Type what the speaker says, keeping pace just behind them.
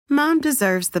Mom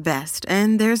deserves the best,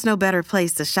 and there's no better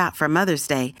place to shop for Mother's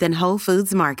Day than Whole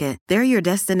Foods Market. They're your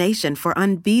destination for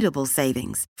unbeatable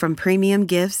savings, from premium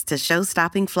gifts to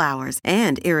show-stopping flowers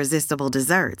and irresistible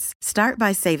desserts. Start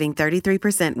by saving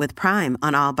 33% with Prime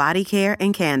on all body care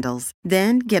and candles.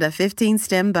 Then get a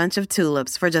 15-stem bunch of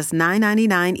tulips for just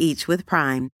 $9.99 each with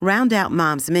Prime. Round out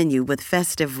Mom's menu with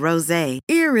festive rosé,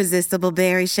 irresistible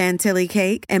berry chantilly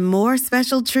cake, and more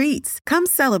special treats. Come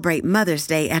celebrate Mother's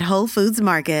Day at Whole Foods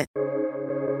Market.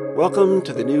 Welcome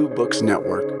to the New Books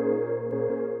Network.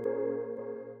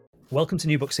 Welcome to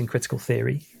New Books in Critical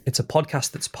Theory. It's a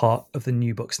podcast that's part of the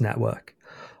New Books Network.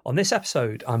 On this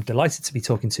episode, I'm delighted to be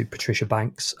talking to Patricia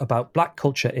Banks about Black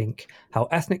Culture Inc., how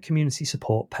ethnic community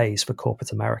support pays for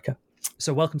corporate America.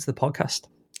 So welcome to the podcast.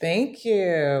 Thank you.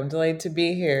 I'm delighted to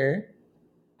be here.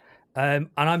 And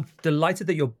I'm delighted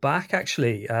that you're back,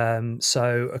 actually.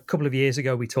 So a couple of years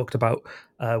ago, we talked about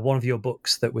one of your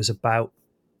books that was about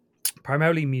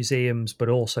primarily museums, but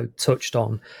also touched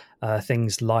on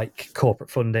things like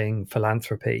corporate funding,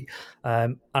 philanthropy.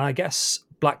 And I guess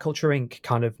Black Culture Inc.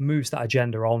 kind of moves that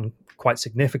agenda on quite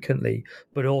significantly,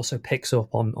 but also picks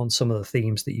up on some of the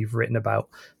themes that you've written about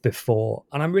before.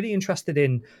 And I'm really interested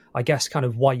in, I guess, kind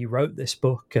of why you wrote this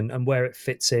book and where it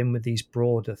fits in with these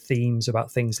broader themes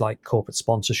about things like corporate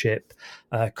sponsorship,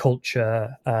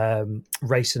 culture,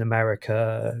 race in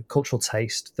America, cultural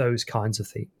taste, those kinds of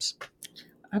themes.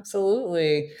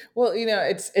 Absolutely. Well,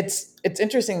 it's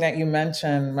interesting that you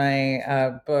mentioned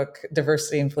my book,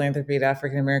 Diversity and Philanthropy at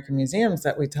African American Museums,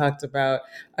 that we talked about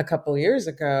a couple years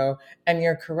ago. And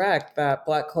you're correct that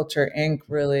Black Culture Inc.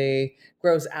 really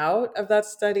grows out of that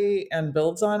study and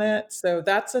builds on it. So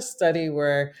that's a study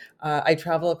where I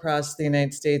travel across the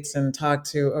United States and talk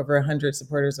to over 100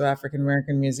 supporters of African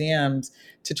American museums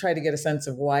to try to get a sense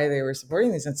of why they were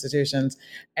supporting these institutions.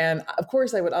 And of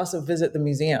course, I would also visit the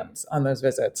museums on those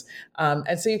visits.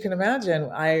 And so you can imagine,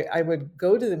 I would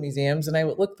go to the museums and I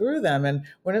would look through them. And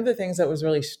one of the things that was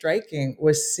really striking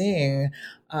was seeing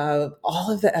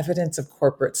all of the evidence of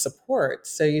corporate support.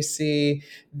 So you see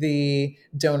the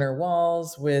donor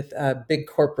walls with big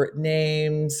corporate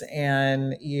names,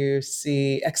 and you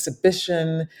see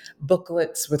exhibition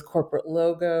booklets with corporate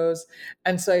logos.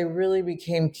 And so I really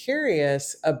became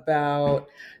curious about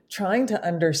trying to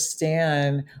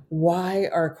understand, why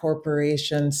are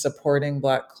corporations supporting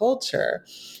Black culture?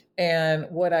 And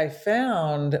what I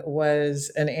found was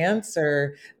an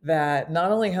answer that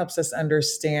not only helps us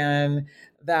understand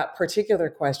that particular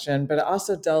question, but it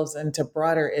also delves into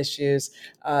broader issues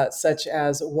such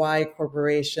as why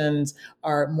corporations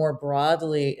are more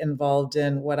broadly involved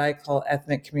in what I call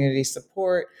ethnic community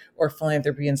support or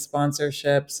philanthropy and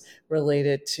sponsorships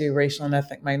related to racial and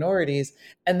ethnic minorities.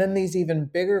 And then these even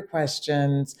bigger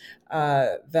questions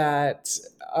that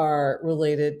are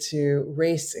related to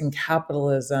race and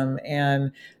capitalism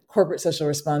and corporate social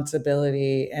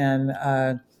responsibility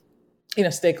and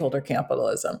stakeholder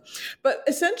capitalism. But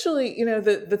essentially,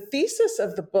 the thesis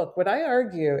of the book, what I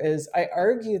argue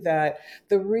that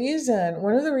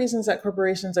one of the reasons that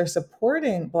corporations are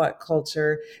supporting Black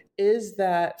culture is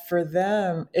that for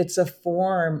them, it's a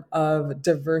form of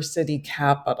diversity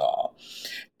capital.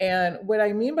 And what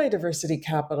I mean by diversity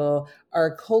capital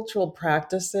are cultural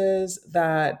practices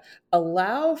that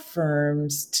allow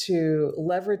firms to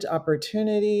leverage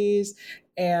opportunities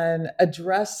and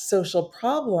address social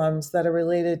problems that are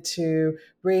related to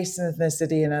race and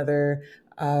ethnicity and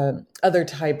other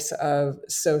types of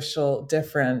social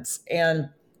difference. And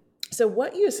so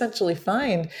what you essentially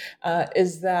find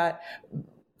is that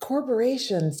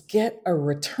corporations get a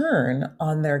return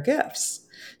on their gifts.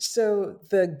 So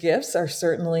the gifts are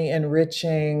certainly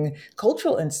enriching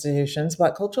cultural institutions,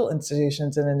 Black cultural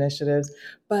institutions and initiatives,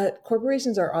 but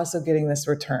corporations are also getting this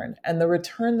return. And the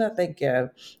return that they give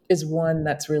is one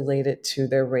that's related to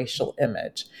their racial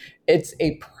image. It's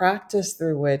a practice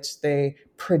through which they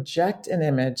project an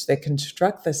image, they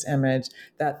construct this image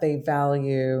that they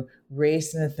value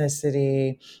race and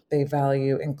ethnicity, they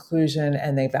value inclusion,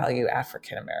 and they value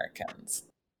African Americans.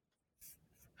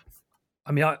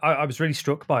 I mean, I was really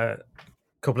struck by a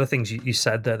couple of things you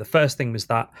said there. The first thing was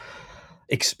that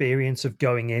experience of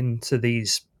going into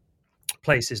these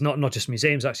places, not just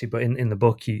museums actually, but in the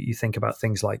book you think about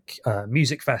things like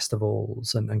music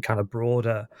festivals and kind of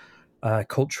broader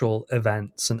cultural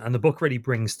events. And the book really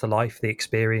brings to life the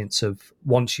experience of,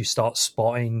 once you start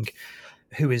spotting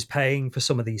who is paying for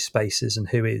some of these spaces and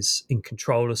who is in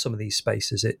control of some of these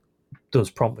spaces, it does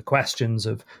prompt the questions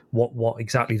of what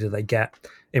exactly do they get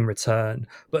in return.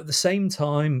 But at the same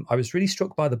time, I was really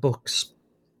struck by the book's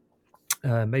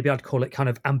maybe I'd call it kind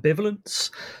of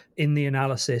ambivalence in the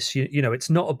analysis. You know, it's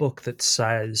not a book that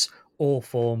says all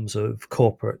forms of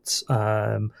corporate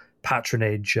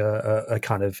patronage are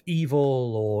kind of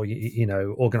evil, or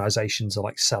organizations are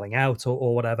like selling out,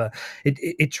 or whatever.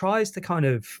 It tries to kind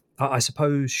of, I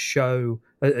suppose, show,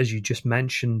 as you just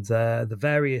mentioned, the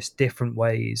various different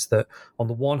ways that, on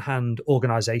the one hand,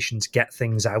 organizations get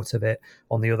things out of it.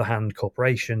 On the other hand,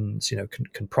 corporations,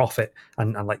 can profit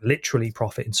and like literally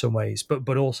profit in some ways,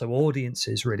 but also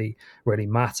audiences really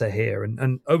matter here.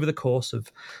 And over the course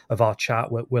of our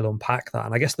chat, we'll unpack that.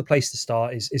 And I guess the place to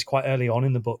start is quite early on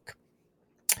in the book,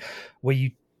 where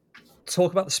you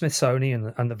talk about the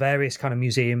Smithsonian and the various kind of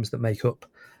museums that make up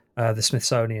the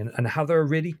Smithsonian, and how there are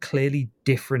really clearly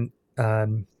different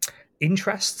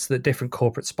interests that different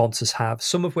corporate sponsors have,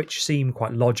 some of which seem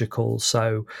quite logical.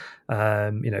 So,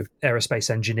 aerospace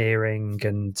engineering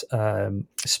and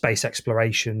space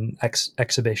exploration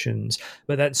exhibitions,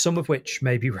 but then some of which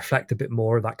maybe reflect a bit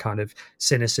more of that kind of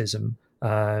cynicism,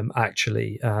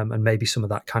 and maybe some of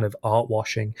that kind of art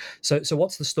washing. So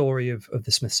what's the story of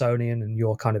the Smithsonian and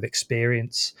your kind of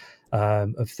experience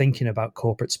of thinking about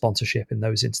corporate sponsorship in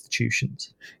those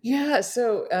institutions? Yeah,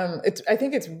 so I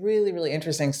think it's really, really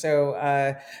interesting. So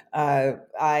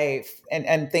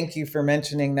and thank you for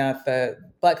mentioning that the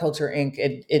Black Culture Inc.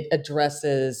 It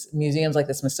addresses museums like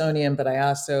the Smithsonian, but I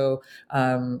also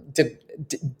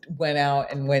went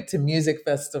out and went to music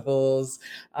festivals,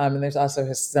 and there's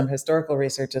also some historical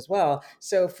research as well.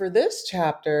 So for this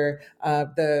chapter,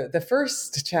 the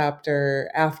first chapter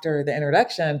after the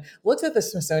introduction looks at the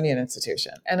Smithsonian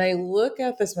Institution, and I look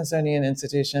at the Smithsonian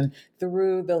Institution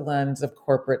through the lens of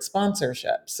corporate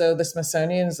sponsorship. So the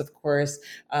Smithsonian is, of course,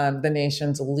 the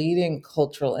nation's leading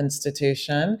cultural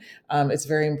institution. It's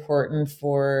very important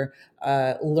for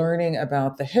learning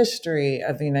about the history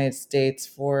of the United States,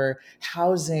 for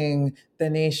housing the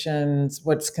nation's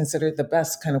what's considered the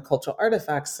best kind of cultural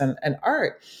artifacts and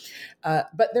art.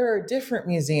 But there are different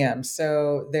museums.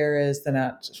 So there is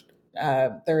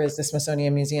the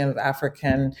Smithsonian Museum of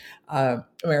African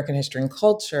American History and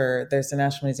Culture. There's the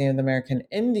National Museum of the American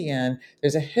Indian.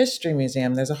 There's a history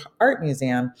museum. There's an art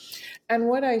museum. And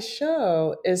what I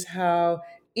show is how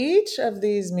each of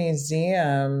these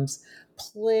museums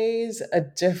plays a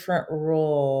different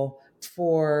role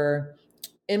for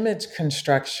image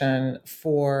construction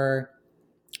for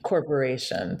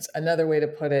corporations. Another way to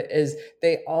put it is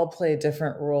they all play a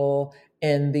different role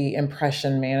in the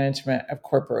impression management of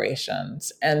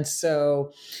corporations. And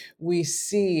so we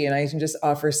see, and I can just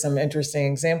offer some interesting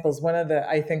examples. One of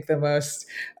I think the most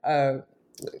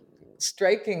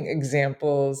striking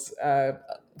examples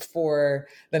for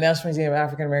the National Museum of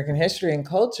African American History and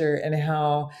Culture, and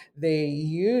how they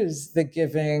use the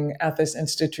giving at this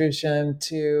institution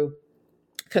to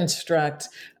construct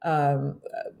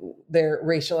their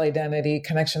racial identity,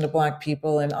 connection to Black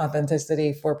people, and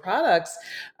authenticity for products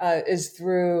is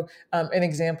through an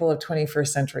example of 21st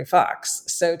Century Fox.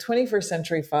 So 21st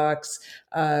Century Fox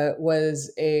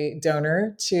was a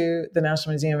donor to the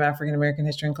National Museum of African American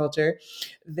History and Culture.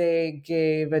 They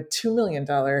gave a $2 million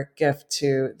gift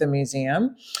to the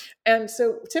museum. And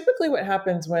so typically what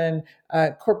happens when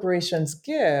corporations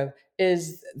give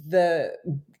is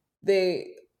they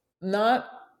not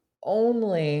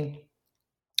only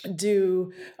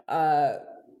do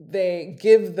they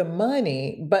give the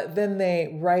money, but then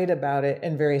they write about it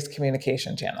in various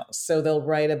communication channels. So they'll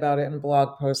write about it in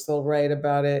blog posts, they'll write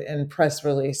about it in press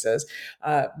releases,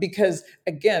 because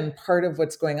again, part of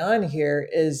what's going on here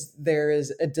is there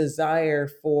is a desire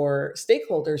for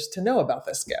stakeholders to know about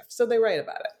this gift. So they write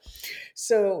about it.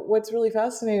 So what's really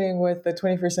fascinating with the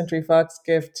 21st Century Fox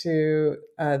gift to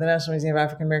the National Museum of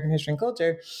African American History and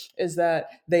Culture is that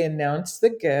they announced the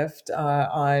gift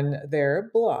on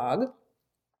their blog.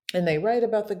 And they write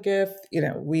about the gift,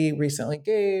 we recently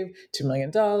gave $2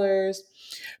 million.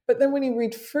 But then when you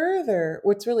read further,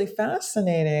 what's really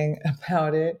fascinating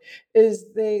about it is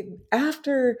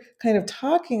after kind of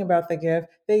talking about the gift,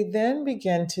 they then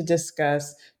begin to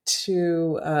discuss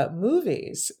two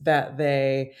movies that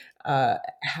they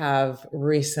have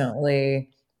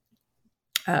recently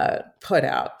put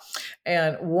out.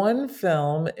 And one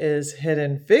film is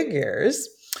Hidden Figures.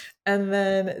 And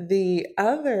then the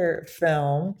other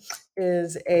film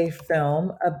is a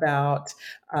film about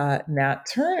Nat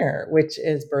Turner, which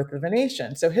is Birth of a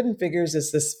Nation. So Hidden Figures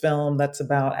is this film that's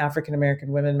about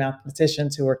African-American women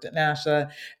mathematicians who worked at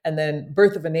NASA. And then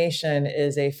Birth of a Nation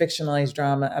is a fictionalized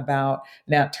drama about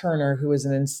Nat Turner, who was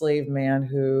an enslaved man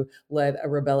who led a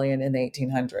rebellion in the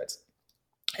 1800s.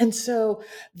 And so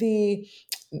the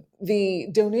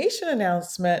donation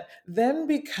announcement then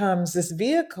becomes this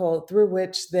vehicle through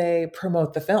which they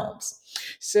promote the films.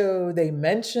 So they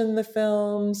mention the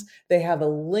films, they have a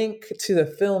link to the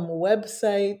film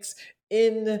websites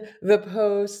in the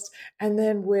post. And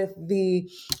then with the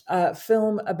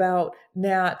film about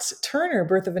Nat Turner,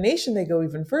 Birth of a Nation, they go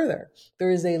even further.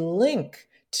 There is a link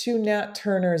to Nat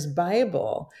Turner's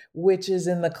Bible, which is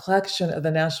in the collection of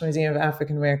the National Museum of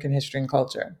African American History and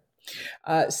Culture.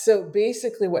 So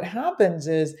basically what happens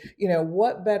is,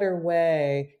 what better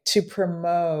way to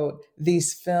promote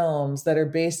these films that are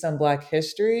based on Black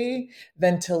history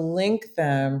than to link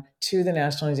them to the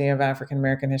National Museum of African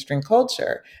American History and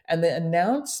Culture? And the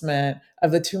announcement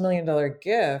of the $2 million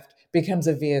gift becomes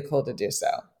a vehicle to do so.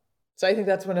 So I think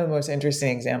that's one of the most interesting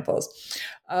examples.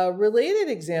 A related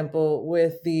example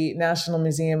with the National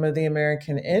Museum of the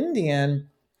American Indian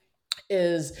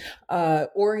is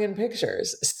Orion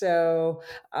Pictures. So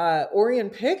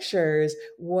Orion Pictures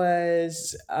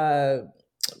was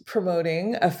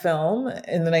promoting a film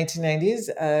in the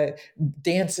 1990s,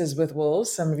 Dances with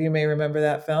Wolves. Some of you may remember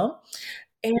that film.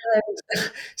 And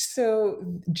so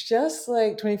just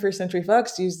like 21st Century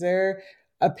Fox used their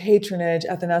patronage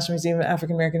at the National Museum of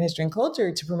African American History and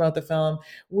Culture to promote the film,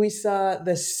 we saw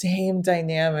the same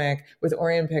dynamic with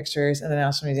Orion Pictures and the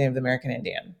National Museum of the American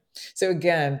Indian. So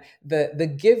again,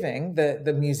 the giving,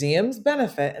 the museums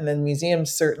benefit, and then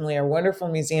museums certainly are wonderful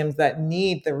museums that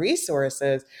need the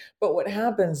resources. But what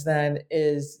happens then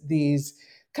is these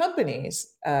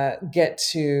companies get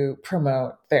to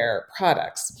promote their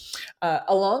products.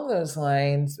 Along those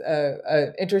lines,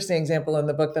 an interesting example in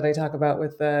the book that I talk about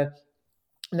with the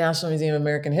National Museum of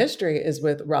American History is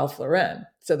with Ralph Lauren.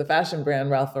 So the fashion brand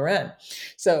Ralph Lauren.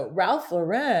 So Ralph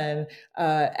Lauren,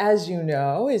 as you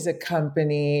know, is a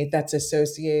company that's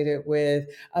associated with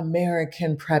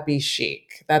American preppy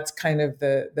chic. That's kind of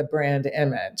the brand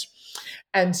image.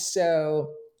 And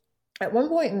so at one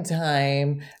point in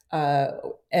time,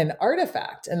 an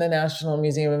artifact in the National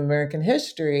Museum of American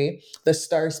History, the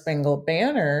Star-Spangled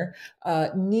Banner,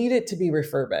 needed to be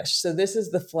refurbished. So this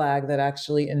is the flag that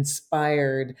actually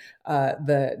inspired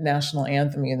the national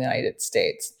anthem in the United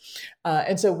States.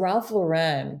 And so Ralph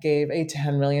Lauren gave a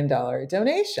 $10 million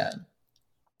donation.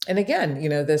 And again,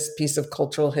 this piece of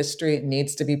cultural history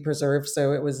needs to be preserved.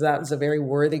 So that was a very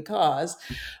worthy cause.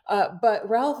 But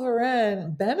Ralph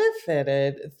Lauren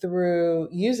benefited through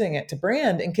using it to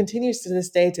brand and continues to this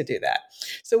day to do that.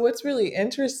 So what's really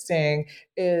interesting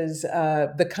is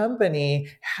the company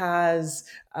has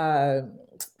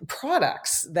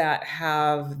products that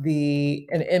have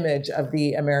an image of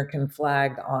the American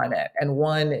flag on it. And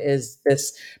one is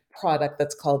this product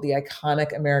that's called the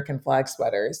iconic American flag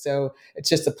sweater. So it's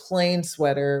just a plain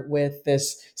sweater with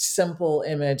this simple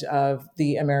image of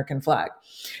the American flag.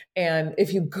 And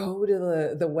if you go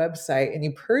to the website and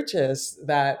you purchase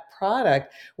that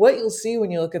product, what you'll see when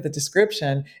you look at the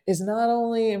description is not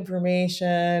only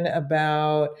information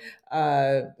about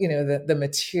the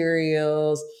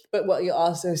materials, but what you'll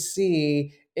also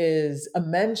see is a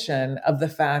mention of the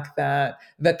fact that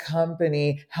the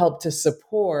company helped to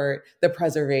support the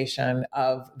preservation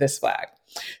of this flag.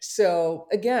 So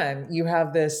again, you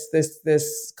have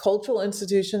this cultural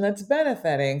institution that's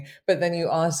benefiting, but then you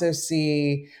also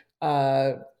see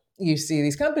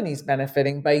these companies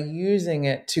benefiting by using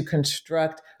it to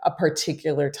construct a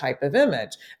particular type of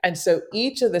image. And so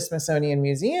each of the Smithsonian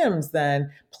museums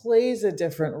then plays a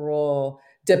different role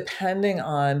depending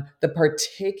on the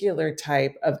particular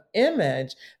type of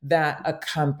image that a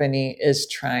company is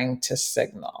trying to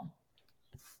signal.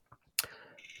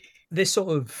 This sort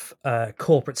of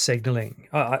corporate signaling,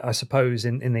 I suppose,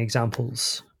 in the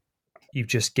examples you've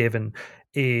just given,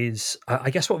 is I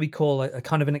guess what we call a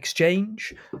kind of an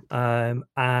exchange, and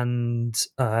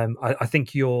I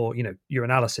think your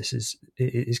analysis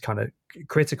is kind of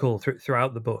critical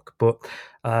throughout the book. But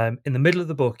in the middle of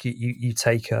the book, you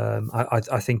take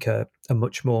I think a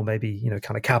much more maybe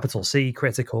kind of capital C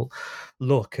critical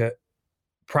look at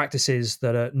practices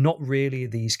that are not really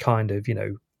these kind of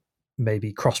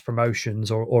maybe cross promotions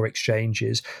or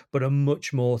exchanges, but are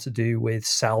much more to do with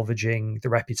salvaging the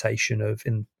reputation of,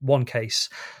 in one case,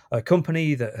 a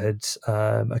company that had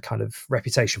a kind of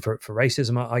reputation for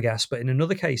racism, I guess, but in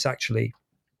another case, actually,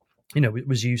 it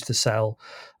was used to sell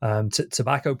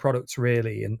tobacco products,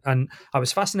 really. And I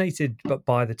was fascinated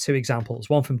by the two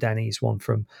examples, one from Denny's, one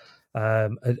from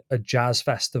a jazz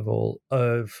festival,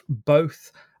 of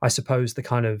both, I suppose, the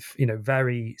kind of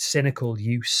very cynical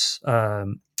use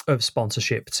of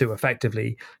sponsorship to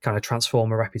effectively kind of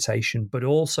transform a reputation, but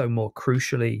also more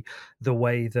crucially, the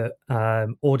way that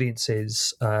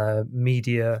audiences,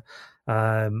 media,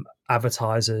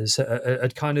 advertisers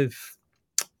had kind of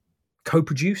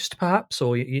co-produced, perhaps,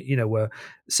 or were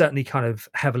certainly kind of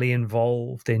heavily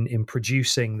involved in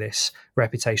producing this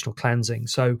reputational cleansing.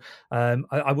 So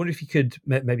I wonder if you could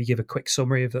maybe give a quick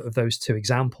summary of those two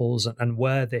examples, and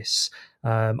where this,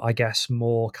 I guess,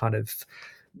 more kind of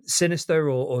sinister,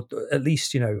 or at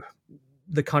least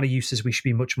the kind of uses we should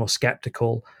be much more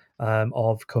skeptical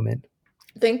of come in.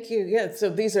 Thank you. Yeah. So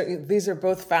these are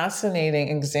both fascinating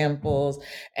examples,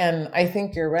 and I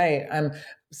think you're right.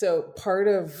 So part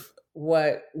of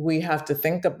what we have to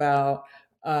think about,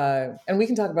 and we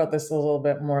can talk about this a little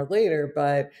bit more later,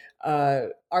 but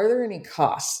are there any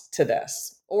costs to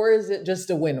this, or is it just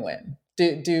a win-win?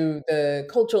 Do the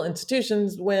cultural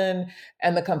institutions win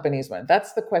and the companies win?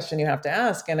 That's the question you have to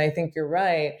ask. And I think you're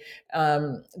right.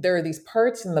 There are these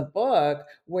parts in the book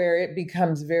where it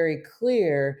becomes very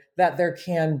clear that there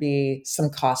can be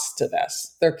some costs to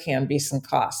this. There can be some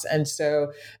costs. And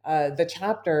so the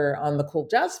chapter on the Cool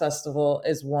Jazz Festival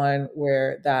is one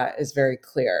where that is very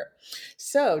clear.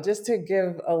 So just to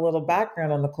give a little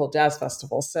background on the Cool Jazz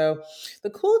Festival. So the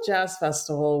Cool Jazz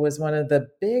Festival was one of the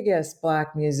biggest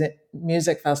Black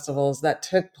music festivals that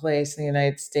took place in the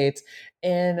United States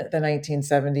in the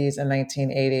 1970s and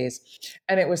 1980s.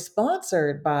 And it was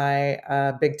sponsored by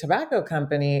a big tobacco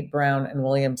company, Brown and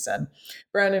Williamson.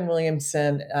 Brown and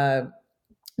Williamson,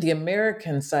 the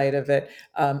American side of it,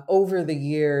 over the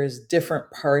years, different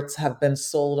parts have been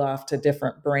sold off to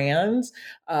different brands,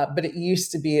 but it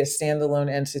used to be a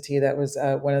standalone entity that was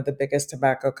one of the biggest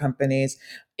tobacco companies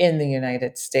in the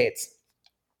United States.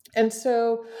 And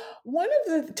so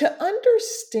to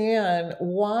understand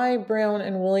why Brown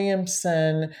and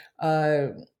Williamson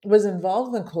was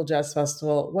involved in the Cool Jazz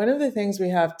Festival, one of the things we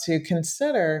have to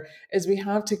consider is we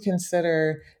have to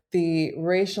consider the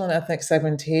racial and ethnic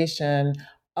segmentation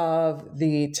of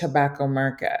the tobacco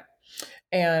market.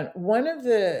 And one of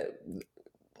the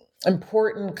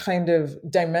important kind of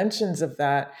dimensions of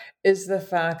that is the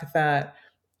fact that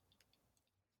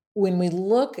when we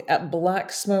look at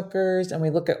Black smokers and we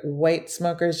look at white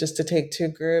smokers, just to take two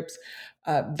groups,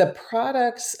 the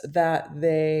products that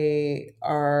they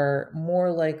are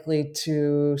more likely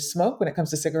to smoke when it comes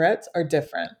to cigarettes are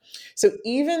different. So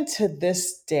even to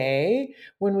this day,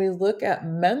 when we look at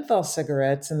menthol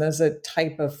cigarettes, and those are a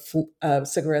type of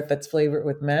cigarette that's flavored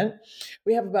with mint,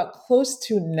 we have about close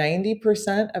to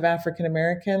 90% of African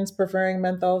Americans preferring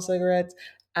menthol cigarettes,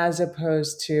 as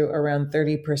opposed to around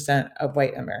 30% of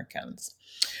white Americans.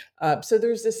 So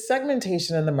there's this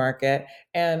segmentation in the market.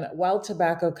 And while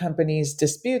tobacco companies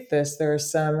dispute this, there are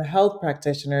some health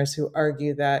practitioners who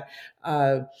argue that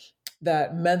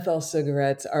that menthol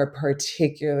cigarettes are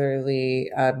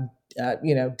particularly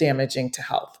damaging to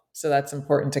health. So that's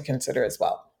important to consider as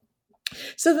well.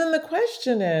 So then the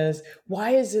question is,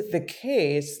 why is it the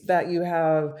case that you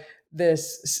have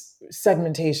this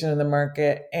segmentation in the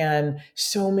market and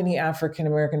so many African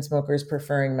American smokers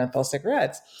preferring menthol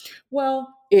cigarettes? Well,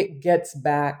 it gets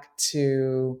back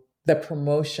to the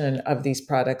promotion of these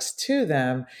products to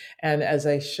them. And as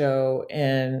I show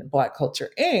in Black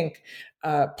Culture Inc.,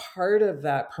 part of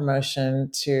that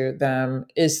promotion to them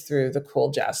is through the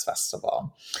Cool Jazz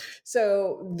Festival.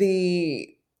 So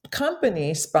the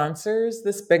company sponsors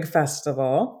this big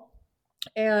festival,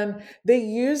 and they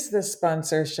use this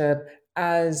sponsorship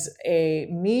as a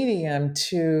medium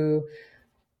to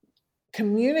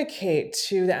communicate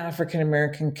to the African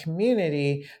American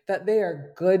community that they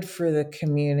are good for the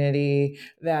community,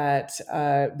 that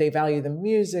they value the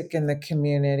music in the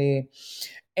community.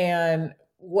 And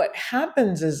what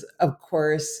happens is, of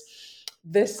course,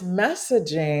 this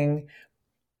messaging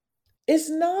is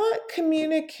not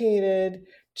communicated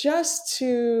just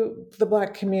to the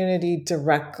Black community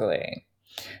directly.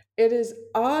 It is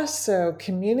also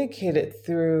communicated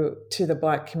to the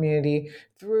Black community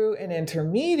through an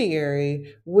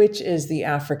intermediary, which is the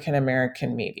African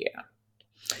American media.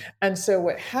 And so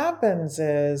what happens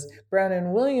is Brown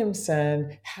and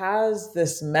Williamson has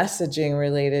this messaging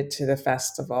related to the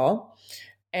festival,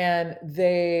 and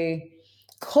they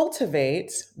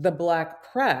cultivate the Black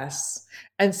press.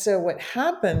 And so what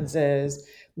happens is,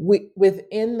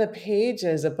 within the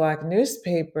pages of Black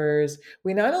newspapers,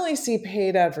 we not only see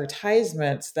paid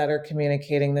advertisements that are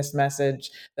communicating this message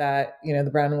that, the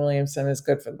Brown and Williamson is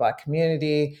good for the Black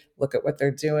community. Look at what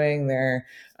they're doing. They're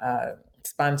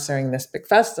sponsoring this big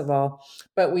festival.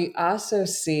 But we also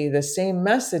see the same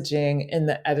messaging in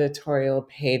the editorial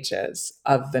pages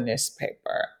of the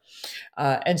newspaper.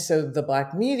 And so the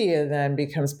Black media then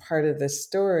becomes part of this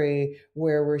story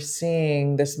where we're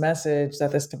seeing this message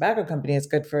that this tobacco company is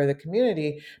good for the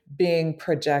community being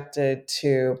projected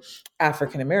to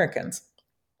African Americans.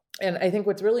 And I think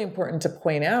what's really important to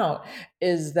point out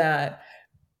is that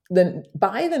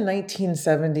by the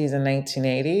 1970s and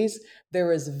 1980s, there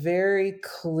was very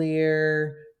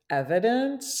clear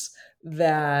evidence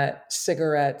that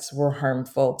cigarettes were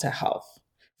harmful to health.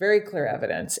 Very clear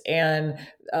evidence. And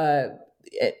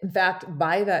in fact,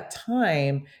 by that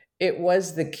time, it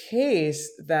was the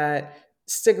case that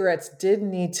cigarettes did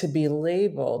need to be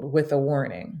labeled with a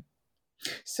warning.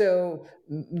 So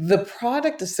the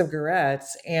product of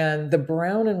cigarettes and the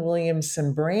Brown and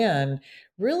Williamson brand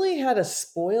really had a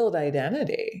spoiled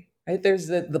identity. Right? There's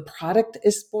the product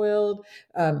is spoiled.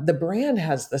 The brand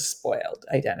has the spoiled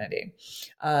identity.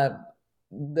 On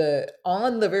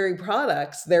the very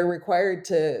products, they're required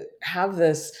to have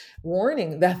this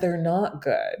warning that they're not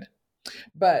good.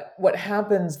 But what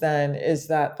happens then is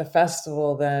that the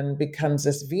festival then becomes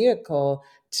this vehicle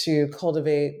to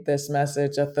cultivate this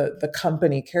message that the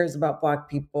company cares about Black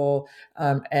people,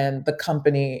 and the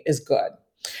company is good.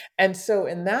 And so,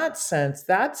 in that sense,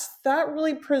 that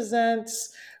really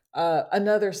presents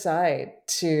another side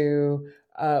to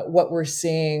what we're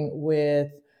seeing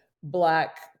with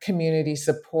Black community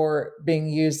support being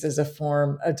used as a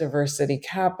form of diversity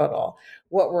capital.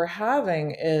 What we're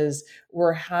having is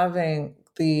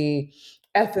the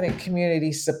ethnic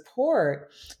community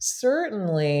support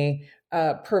certainly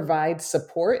provide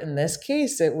support. In this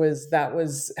case, that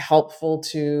was helpful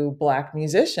to Black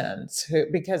musicians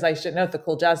because I should note the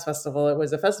Cool Jazz Festival, it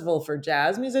was a festival for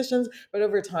jazz musicians, but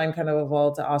over time kind of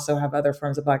evolved to also have other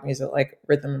forms of Black music like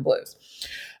rhythm and blues.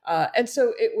 And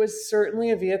so it was certainly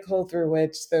a vehicle through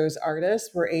which those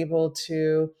artists were able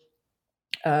to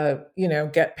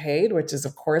get paid, which is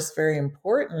of course very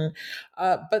important.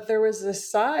 But there was this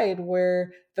side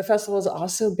where the festival is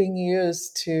also being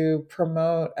used to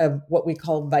promote what we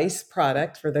call vice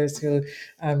product for those who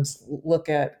look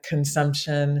at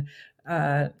consumption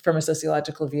from a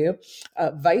sociological view.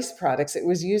 Vice products, it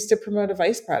was used to promote a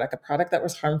vice product, a product that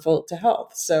was harmful to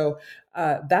health. So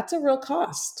that's a real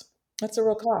cost. That's a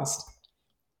real cost.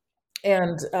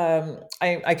 And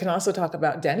I can also talk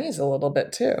about Denny's a little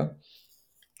bit too.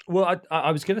 Well,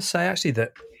 I was going to say actually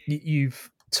that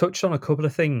you've touched on a couple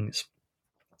of things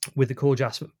with the Cool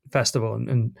Jazz Festival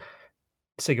and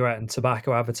cigarette and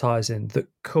tobacco advertising that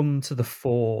come to the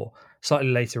fore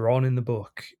slightly later on in the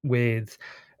book. With,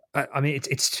 I mean,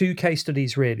 it's two case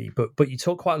studies really, but you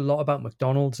talk quite a lot about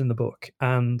McDonald's in the book,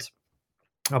 and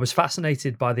I was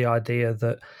fascinated by the idea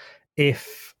that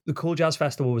if the Cool Jazz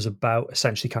Festival was about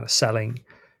essentially kind of selling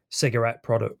cigarette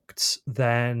products,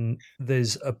 then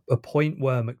there's a point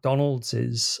where McDonald's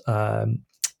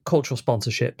cultural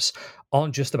sponsorships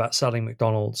aren't just about selling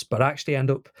McDonald's, but actually end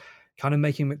up kind of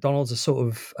making McDonald's a sort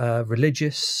of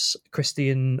religious,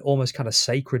 Christian, almost kind of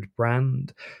sacred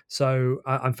brand. So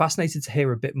I'm fascinated to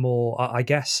hear a bit more, I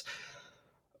guess,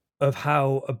 of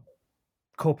how a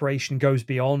corporation goes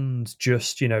beyond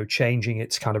just, changing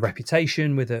its kind of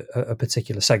reputation with a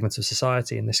particular segment of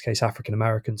society, in this case African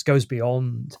Americans, goes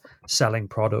beyond selling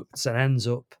products and ends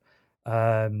up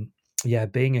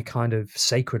being a kind of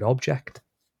sacred object.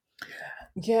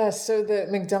 Yeah, so the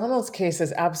McDonald's case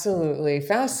is absolutely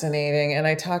fascinating. And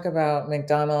I talk about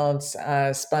McDonald's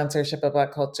sponsorship of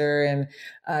Black culture in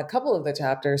a couple of the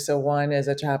chapters. So one is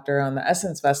a chapter on the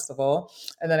Essence Festival.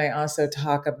 And then I also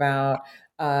talk about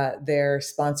their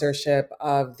sponsorship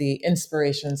of the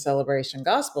Inspiration Celebration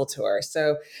Gospel Tour.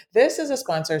 So this is a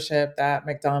sponsorship that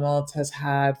McDonald's has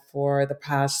had for the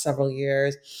past several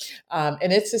years.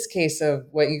 And it's this case of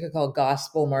what you could call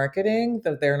gospel marketing,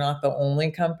 that they're not the only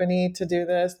company to do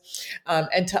this.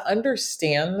 And to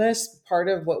understand this, part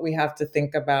of what we have to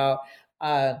think about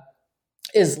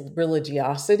is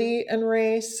religiosity and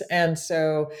race. And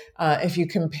so if you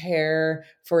compare,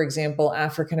 for example,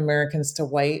 African Americans to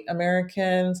white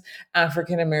Americans,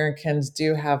 African Americans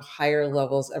do have higher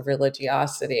levels of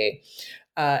religiosity.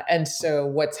 And so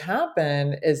what's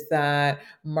happened is that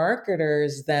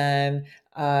marketers then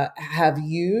have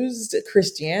used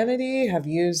Christianity, have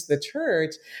used the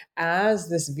church as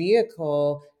this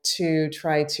vehicle to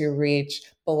try to reach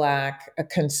Black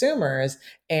consumers.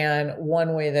 And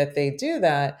one way that they do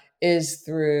that is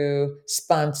through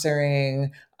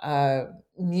sponsoring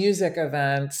music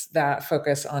events that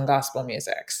focus on gospel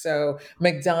music. So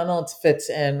McDonald's fits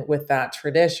in with that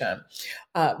tradition.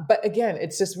 But again,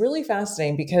 it's just really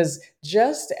fascinating because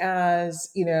just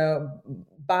as,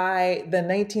 by the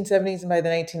 1970s and by the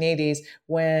 1980s,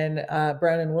 when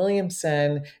Brown and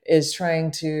Williamson is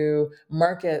trying to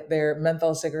market their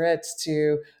menthol cigarettes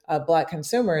to Black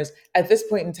consumers, at this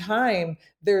point in time,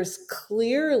 there's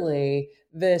clearly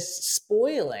this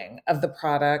spoiling of the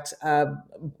product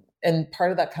and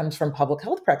part of that comes from public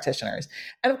health practitioners.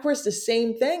 And of course, the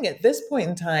same thing at this point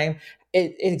in time,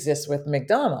 it exists with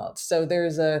McDonald's. So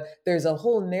there's a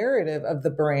whole narrative of the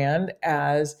brand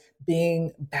as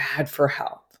being bad for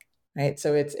health. Right.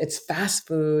 So it's fast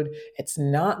food. It's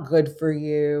not good for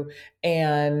you.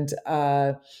 And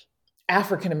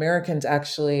African Americans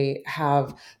actually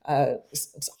have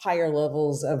higher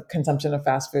levels of consumption of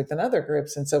fast food than other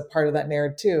groups. And so part of that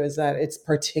narrative too is that it's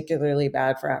particularly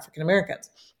bad for African Americans.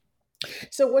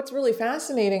 So what's really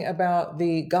fascinating about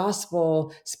the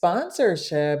gospel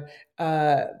sponsorship,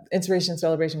 Inspiration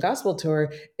Celebration Gospel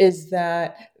Tour, is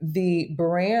that the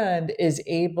brand is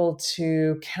able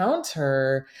to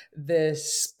counter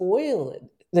this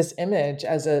image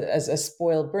as a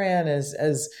spoiled brand,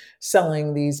 as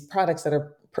selling these products that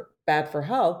are bad for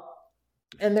health.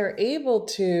 And they're able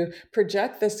to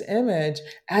project this image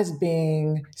as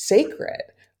being sacred.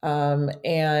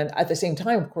 And at the same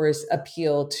time, of course,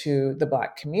 appeal to the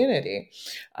Black community.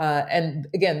 And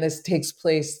again, this takes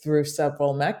place through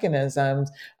several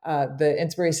mechanisms. The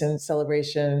Inspiration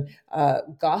Celebration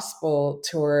Gospel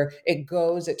Tour, it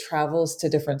travels to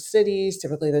different cities.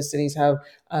 Typically, those cities have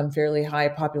fairly high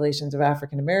populations of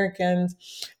African Americans.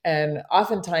 And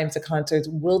oftentimes the concerts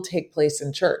will take place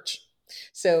in church.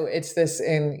 So it's this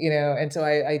and so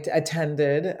I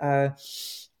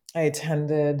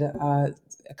attended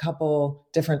a couple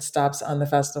different stops on the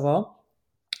festival,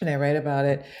 and I write about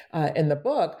it in the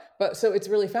book. But so it's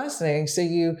really fascinating. So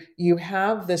you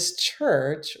have this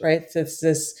church, right? So it's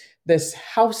this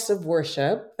house of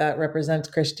worship that represents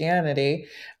Christianity,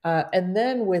 and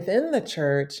then within the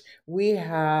church we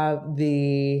have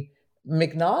the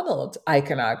McDonald's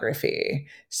iconography.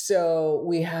 So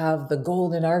we have the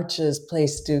golden arches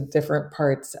placed to different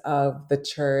parts of the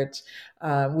church.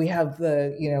 We have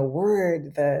the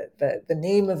word, the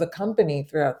name of the company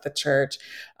throughout the church.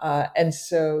 And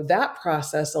so that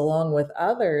process, along with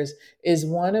others, is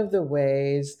one of the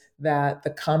ways that the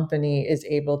company is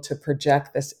able to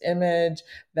project this image,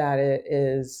 that it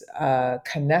is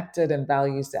connected and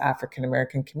values the African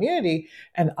American community,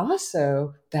 and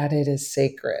also that it is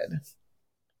sacred.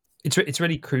 It's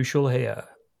really crucial here,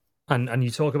 and you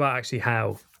talk about actually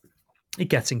how it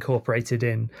gets incorporated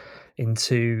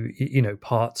into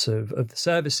parts of the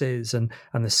services and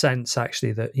the sense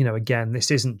actually that again,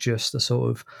 this isn't just a sort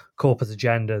of corporate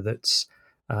agenda that's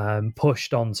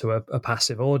pushed onto a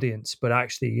passive audience, but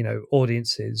actually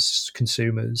audiences,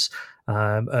 consumers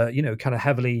kind of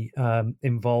heavily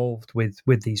involved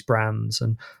with these brands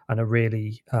and are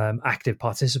really active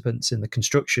participants in the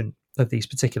construction of these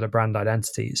particular brand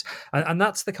identities, and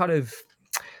that's the kind of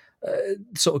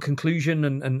sort of conclusion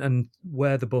and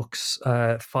where the book's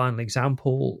final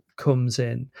example comes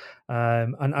in,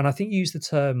 and I think you use the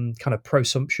term kind of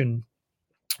prosumption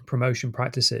promotion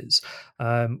practices,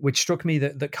 which struck me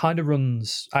that kind of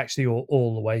runs actually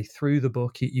all the way through the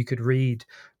book. You could read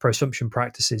prosumption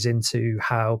practices into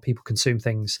how people consume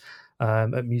things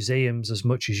at museums as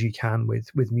much as you can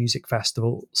with music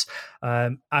festivals.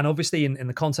 And obviously in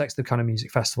the context of kind of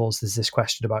music festivals, there's this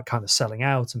question about kind of selling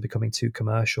out and becoming too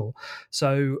commercial.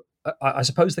 So I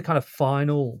suppose the kind of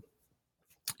final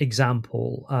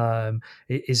example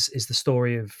is the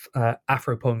story of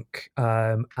Afropunk,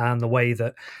 and the way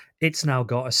that it's now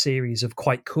got a series of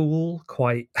quite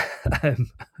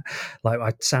like,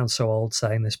 I sound so old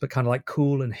saying this, but kind of like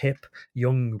cool and hip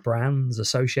young brands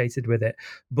associated with it.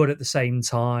 But at the same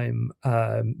time,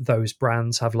 those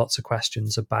brands have lots of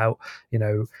questions about,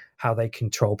 how they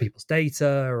control people's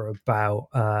data, or about,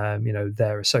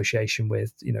 their association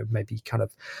with, maybe kind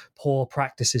of poor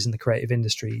practices in the creative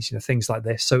industries, things like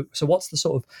this. So what's the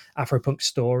sort of Afropunk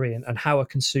story, and how are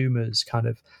consumers kind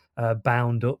of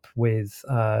bound up with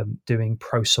doing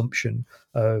prosumption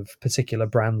of particular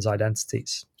brands'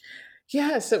 identities?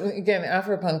 Yeah. So again,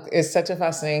 Afropunk is such a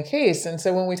fascinating case. And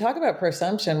so when we talk about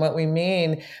prosumption, what we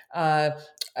mean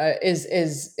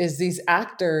is these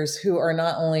actors who are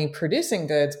not only producing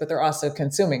goods, but they're also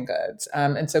consuming goods.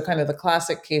 And so kind of the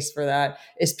classic case for that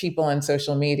is people on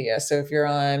social media. So if you're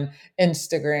on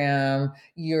Instagram,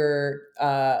 you're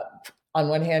on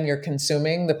one hand, you're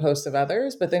consuming the posts of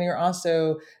others, but then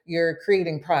you're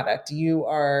creating product. You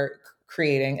are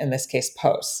creating, in this case,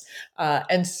 posts.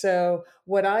 And so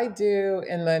what I do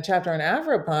in the chapter on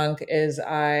Afropunk is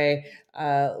I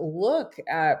look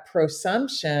at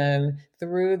prosumption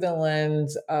through the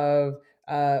lens of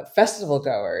festival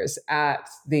goers at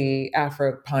the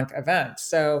Afropunk event.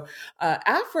 So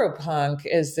Afropunk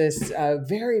is this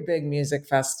very big music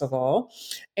festival,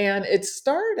 and it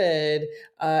started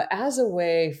as a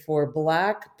way for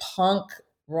Black punk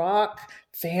rock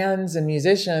fans and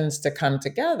musicians to come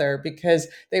together, because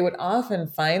they would often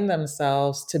find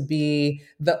themselves to be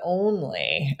the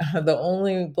only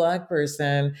Black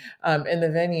person in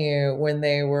the venue when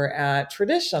they were at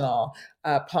traditional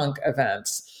punk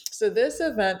events. So this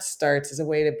event starts as a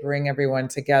way to bring everyone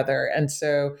together. And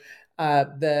so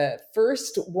the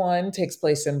first one takes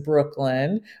place in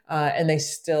Brooklyn, and they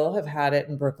still have had it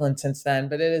in Brooklyn since then,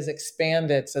 but it has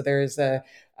expanded. So there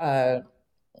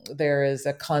is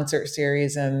a concert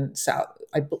series in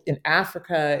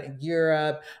Africa, in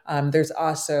Europe. There's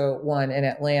also one in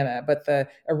Atlanta, but the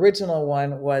original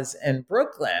one was in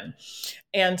Brooklyn.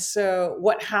 And so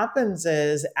what happens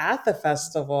is at the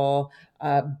festival,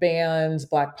 bands,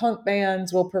 Black punk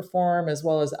bands will perform, as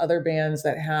well as other bands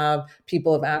that have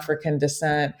people of African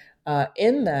descent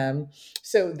in them.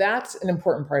 So that's an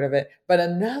important part of it. But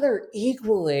another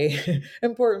equally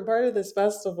important part of this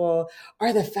festival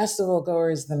are the festival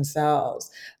goers themselves,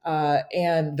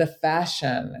 and the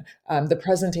fashion, the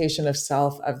presentation of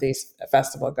self of these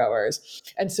festival goers.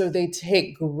 And so they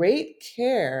take great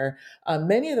care,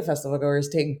 many of the festival goers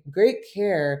take great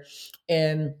care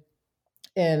in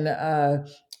in uh,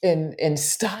 in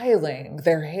styling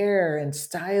their hair and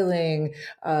styling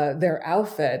their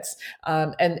outfits,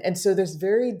 and so there's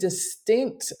very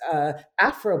distinct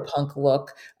Afro punk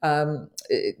look.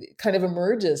 It kind of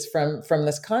emerges from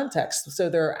this context. So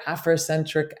there are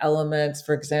Afrocentric elements,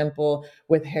 for example,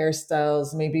 with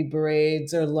hairstyles, maybe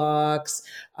braids or locks.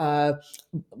 That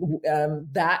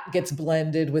gets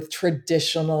blended with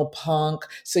traditional punk.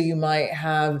 So you might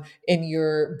have in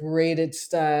your braided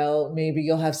style, maybe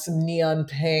you'll have some neon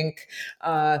pink,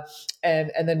 and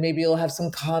then maybe you'll have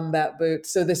some combat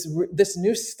boots. So this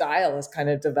new style is kind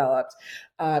of developed,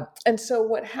 and so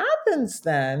what happens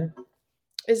then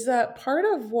is that part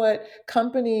of what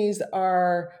companies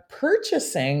are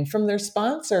purchasing from their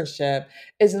sponsorship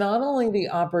is not only the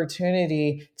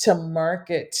opportunity to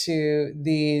market to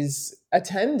these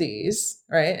attendees,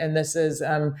 right? And this is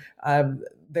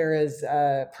there is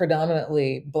a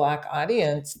predominantly Black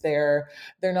audience there.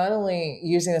 They're not only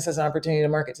using this as an opportunity to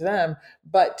market to them,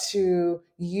 but to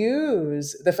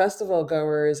use the festival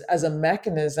goers as a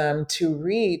mechanism to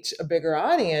reach a bigger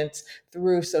audience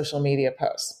through social media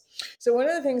posts. So one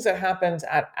of the things that happens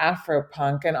at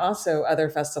Afropunk and also other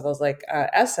festivals like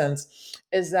Essence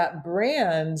is that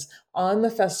brands on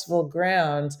the festival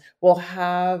grounds will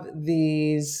have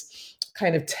these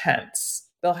kind of tents.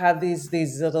 They'll have these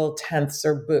little tents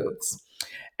or booths.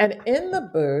 And in the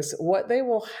booths, what they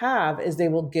will have is they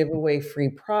will give away free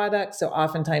products. So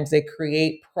oftentimes they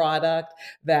create product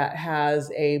that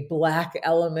has a Black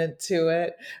element to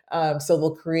it. So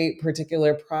they'll create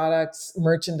particular products,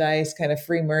 merchandise, kind of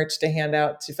free merch to hand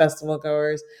out to festival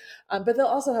goers. But they'll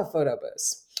also have photo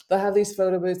booths. They'll have these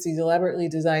photo booths, these elaborately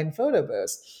designed photo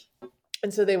booths.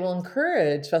 And so they will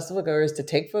encourage festival goers to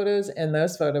take photos in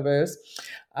those photo booths,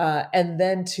 and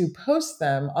then to post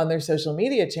them on their social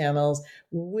media channels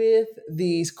with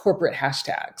these corporate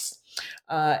hashtags.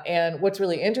 And what's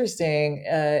really interesting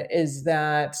is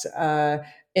that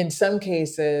in some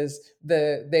cases,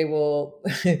 they will,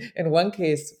 in one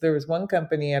case, there was one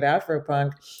company at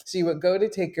Afropunk. So you would go to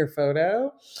take your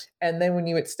photo. And then when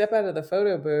you would step out of the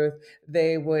photo booth,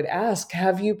 they would ask,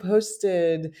 have you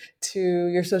posted to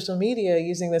your social media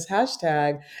using this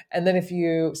hashtag? And then if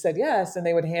you said yes, then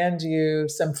they would hand you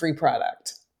some free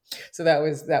product. So that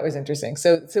was interesting.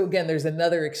 So again, there's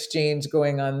another exchange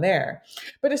going on there.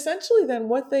 But essentially then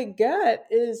what they get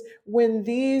is when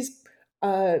these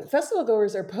festival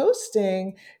goers are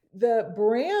posting, the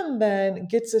brand then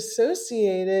gets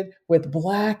associated with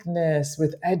Blackness,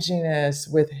 with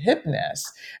edginess, with hipness.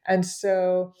 And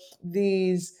so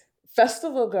these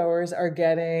festival goers are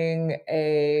getting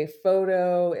a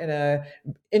photo in a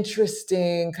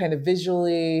interesting, kind of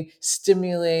visually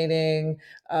stimulating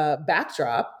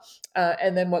backdrop.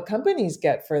 And then what companies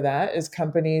get for that is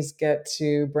companies get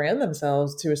to brand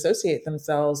themselves, to associate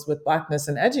themselves with Blackness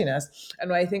and edginess.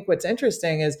 And I think what's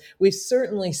interesting is we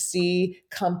certainly see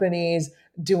companies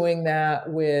doing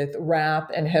that with rap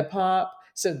and hip hop.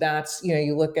 So that's,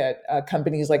 you look at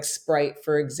companies like Sprite,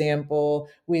 for example.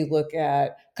 We look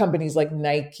at companies like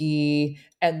Nike,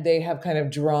 and they have kind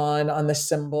of drawn on the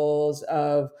symbols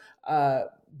of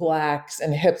Blacks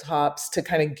and hip hops to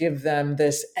kind of give them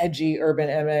this edgy urban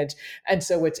image. And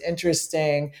so what's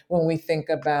interesting when we think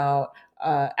about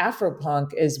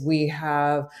Afropunk is we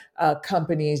have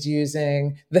companies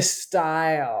using the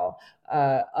style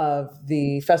of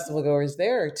the festival goers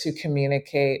there to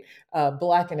communicate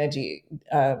Black and edgy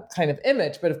kind of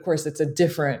image. But of course, it's a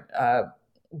different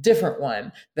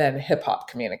one than hip hop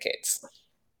communicates.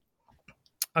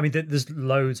 I mean, there's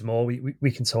loads more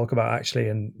we can talk about, actually,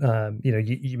 and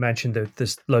you mentioned that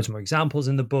there's loads more examples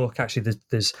in the book. Actually,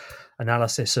 there's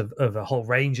analysis of a whole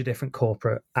range of different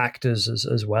corporate actors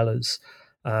as well as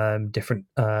different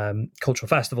cultural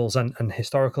festivals and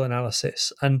historical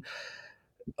analysis. And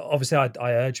obviously,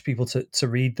 I urge people to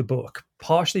read the book,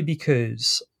 partially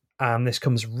because this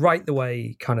comes right the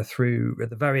way kind of through at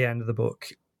the very end of the book.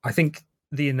 I think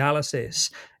the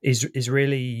analysis is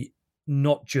really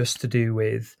not just to do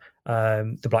with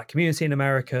the Black community in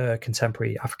America,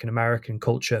 contemporary African American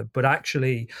culture, but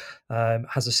actually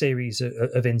has a series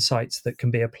of insights that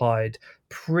can be applied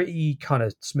pretty kind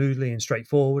of smoothly and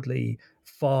straightforwardly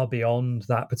far beyond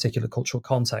that particular cultural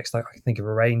context. I think of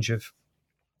a range of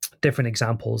different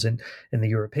examples in the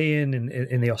European,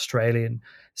 in the Australian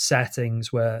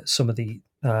settings, where some of the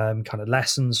kind of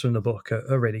lessons from the book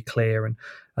are really clear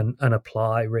and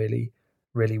apply really,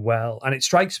 really well. And it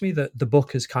strikes me that the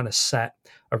book has kind of set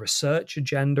a research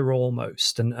agenda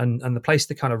almost, and the place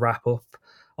to kind of wrap up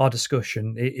our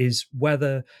discussion is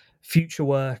whether future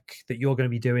work that you're going to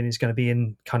be doing is going to be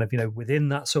in kind of, within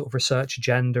that sort of research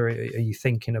agenda. Are you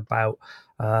thinking about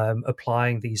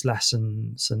applying these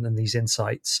lessons and these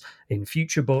insights in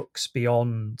future books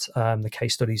beyond the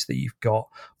case studies that you've got?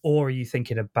 Or are you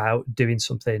thinking about doing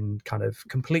something kind of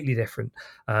completely different,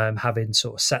 having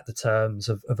sort of set the terms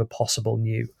of a possible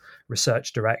new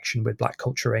research direction with Black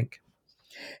Culture Inc.?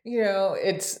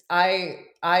 It's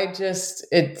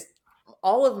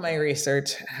all of my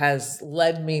research has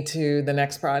led me to the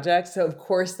next project. So of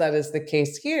course that is the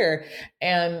case here.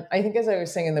 And I think, as I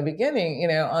was saying in the beginning,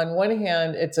 on one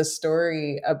hand, it's a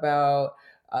story about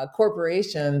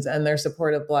corporations and their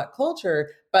support of Black culture,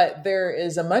 but there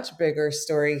is a much bigger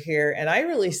story here. And I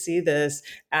really see this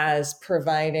as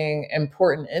providing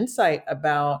important insight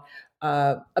about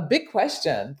a big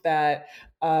question that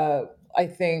I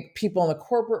think people in the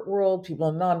corporate world, people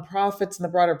in nonprofits, and the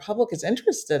broader public is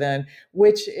interested in,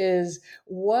 which is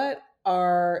what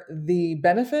are the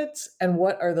benefits and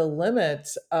what are the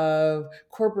limits of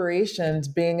corporations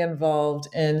being involved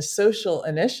in social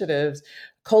initiatives,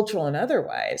 cultural and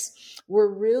otherwise.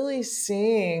 We're really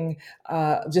seeing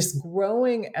just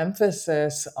growing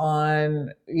emphasis on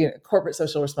corporate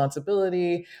social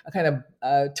responsibility, a kind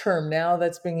of term now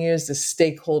that's being used is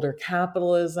stakeholder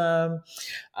capitalism.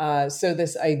 So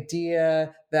this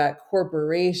idea that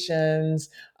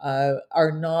corporations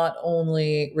are not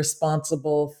only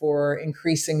responsible for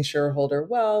increasing shareholder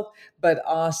wealth, but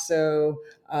also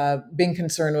being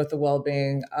concerned with the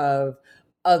well-being of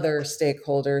other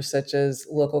stakeholders such as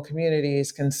local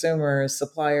communities, consumers,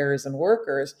 suppliers, and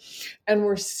workers. And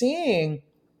we're seeing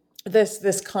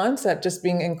this concept just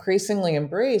being increasingly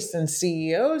embraced, and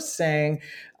CEOs saying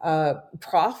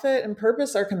profit and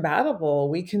purpose are compatible.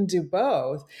 We can do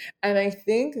both. And I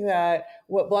think that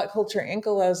what Black Culture Inc.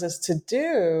 allows us to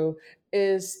do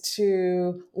is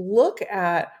to look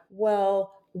at,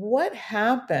 well, what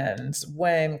happens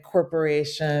when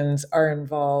corporations are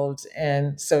involved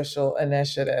in social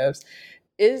initiatives?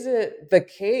 Is it the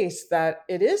case that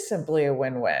it is simply a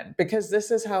win-win? Because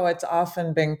this is how it's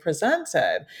often being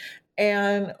presented.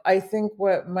 And I think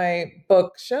what my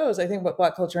book shows, I think what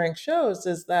Black Culture Inc. shows,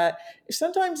 is that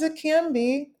sometimes it can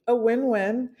be a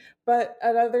win-win, but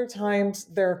at other times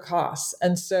there are costs.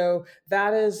 And so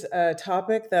that is a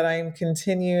topic that I'm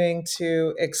continuing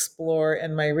to explore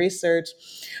in my research.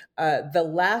 The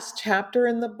last chapter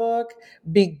in the book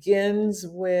begins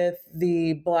with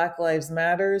the Black Lives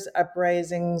Matters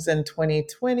uprisings in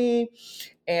 2020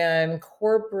 and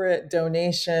corporate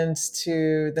donations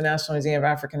to the National Museum of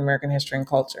African American History and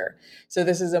Culture. So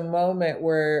this is a moment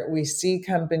where we see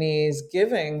companies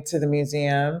giving to the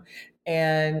museum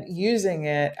and using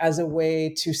it as a way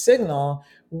to signal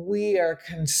we are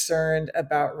concerned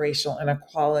about racial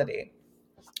inequality.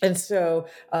 And so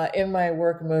in my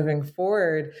work moving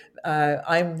forward,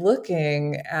 I'm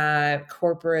looking at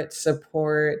corporate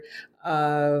support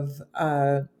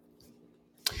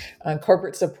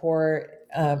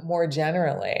more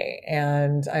generally.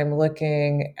 And I'm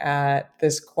looking at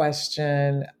this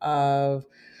question of,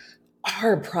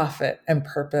 are profit and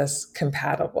purpose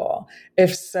compatible?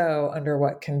 If so, under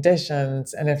what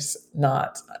conditions? And if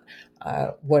not,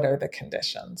 what are the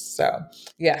conditions? So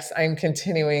yes, I'm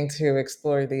continuing to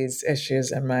explore these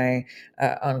issues in my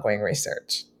ongoing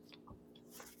research.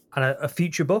 And a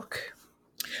future book?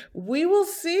 We will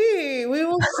see. We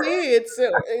will see.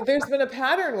 There's been a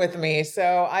pattern with me,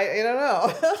 so I don't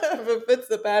know if it fits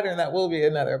the pattern. That will be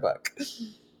another book.